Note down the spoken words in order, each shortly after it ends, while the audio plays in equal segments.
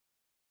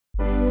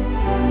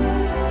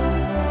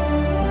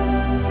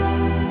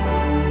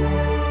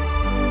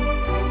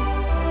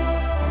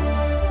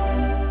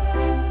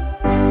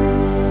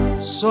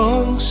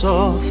Songs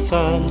of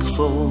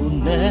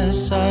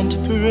thankfulness and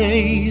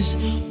praise,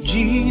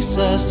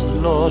 Jesus,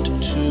 Lord,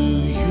 to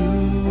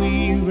you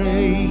we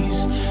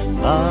raise.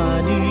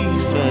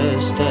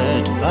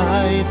 Manifested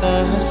by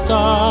the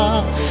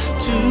star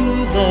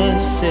to the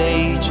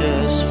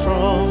sages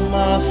from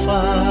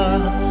afar,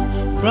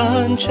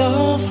 branch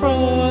of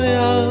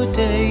royal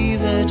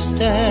David's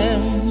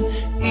stem,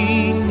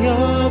 in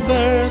your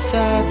birth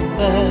at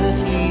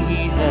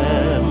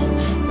Bethlehem,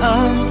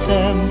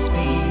 anthems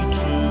be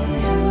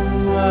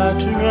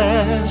at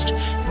rest,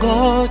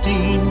 God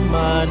in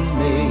man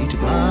made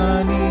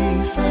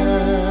manifest.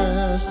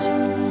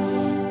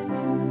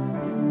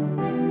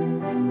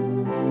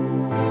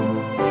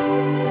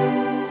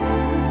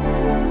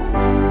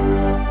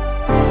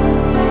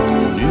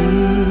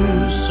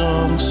 New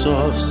songs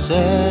of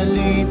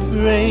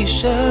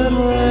celebration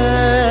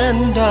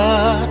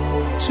render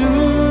to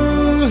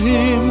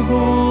him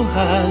who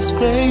has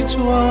great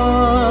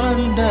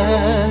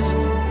wonders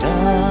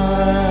done.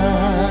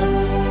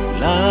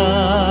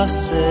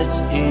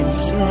 Sits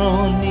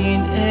enthroned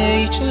in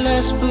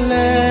ageless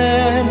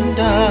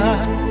splendor.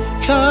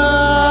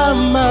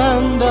 Come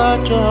and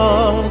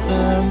adore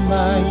the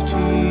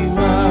mighty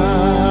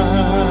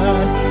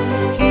one.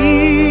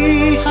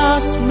 He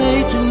has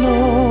made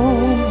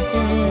known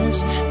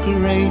his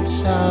great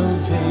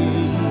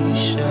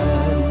salvation,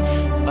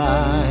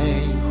 by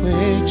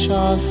which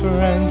all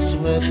friends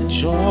with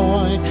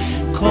joy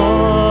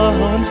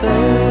converse.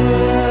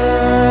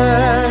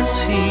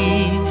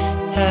 He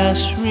has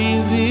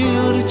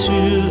revealed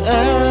to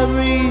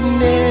every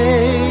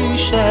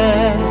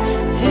nation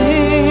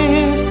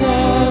his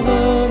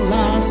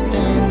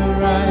everlasting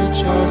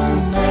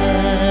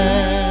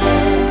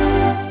righteousness.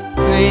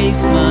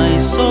 Praise my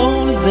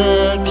soul,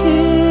 the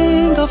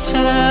King of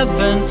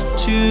heaven,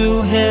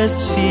 to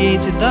his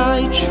feet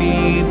thy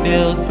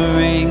tribute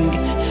bring.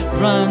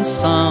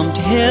 Ransomed,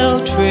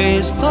 healed,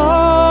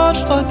 restored,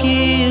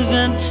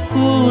 forgiven,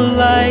 who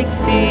like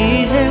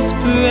thee his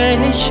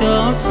praise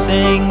shall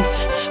sing.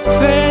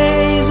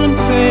 Praise him,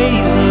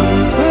 praise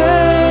him,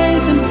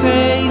 praise him,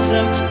 praise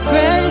him,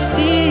 praise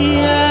the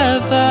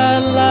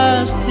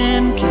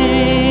everlasting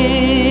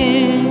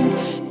King.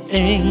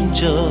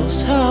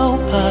 Angels help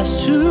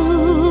us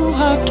to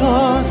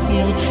adore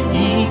him,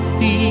 ye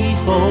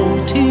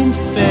behold him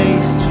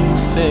face to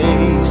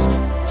face.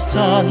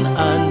 Sun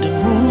and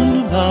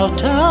moon bow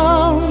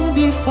down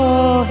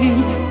before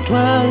him,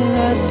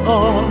 dwellers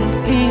all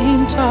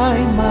in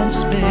time and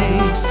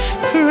space.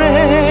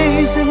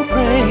 Praise him,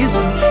 praise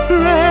him,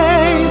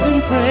 praise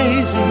him,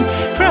 praise him,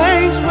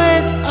 praise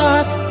with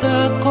us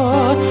the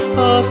God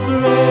of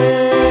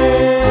praise.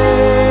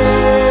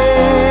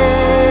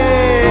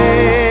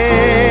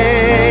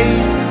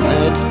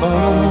 Let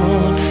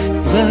all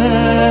the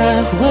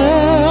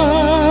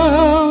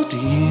world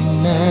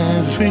in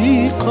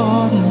every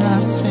corner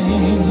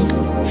sing,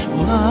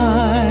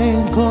 my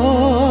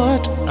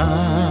God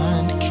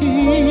and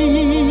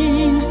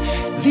King.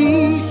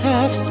 The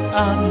heavens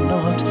are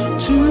not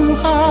too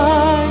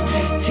high,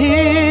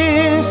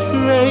 his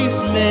praise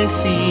may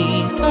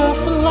thither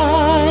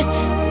fly.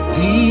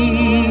 The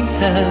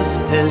earth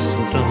is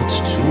not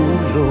too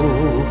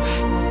low,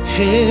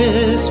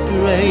 his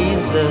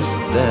praises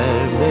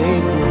there may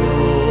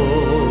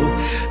grow.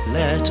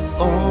 Let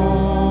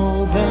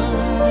all the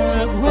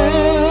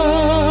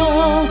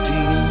world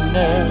in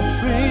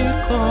every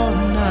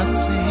corner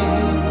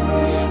sing,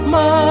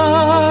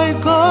 my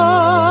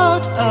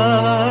God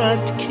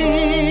and King.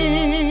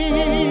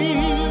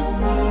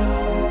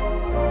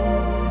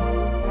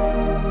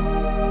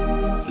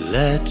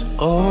 Let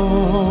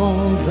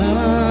all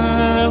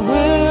the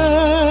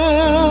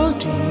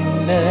world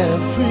in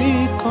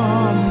every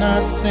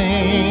corner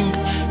sing,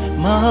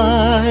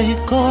 my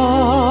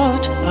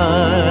God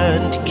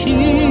and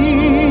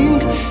King.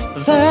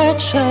 The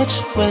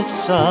church with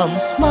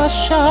psalms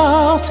must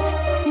shout,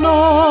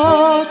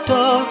 no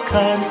door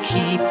can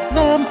keep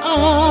them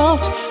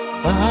out.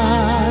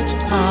 But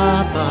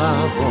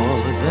above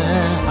all,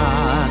 their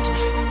heart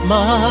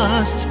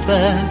must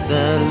bear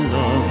the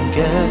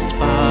longest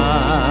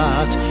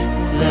part.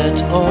 Let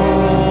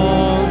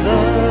all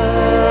the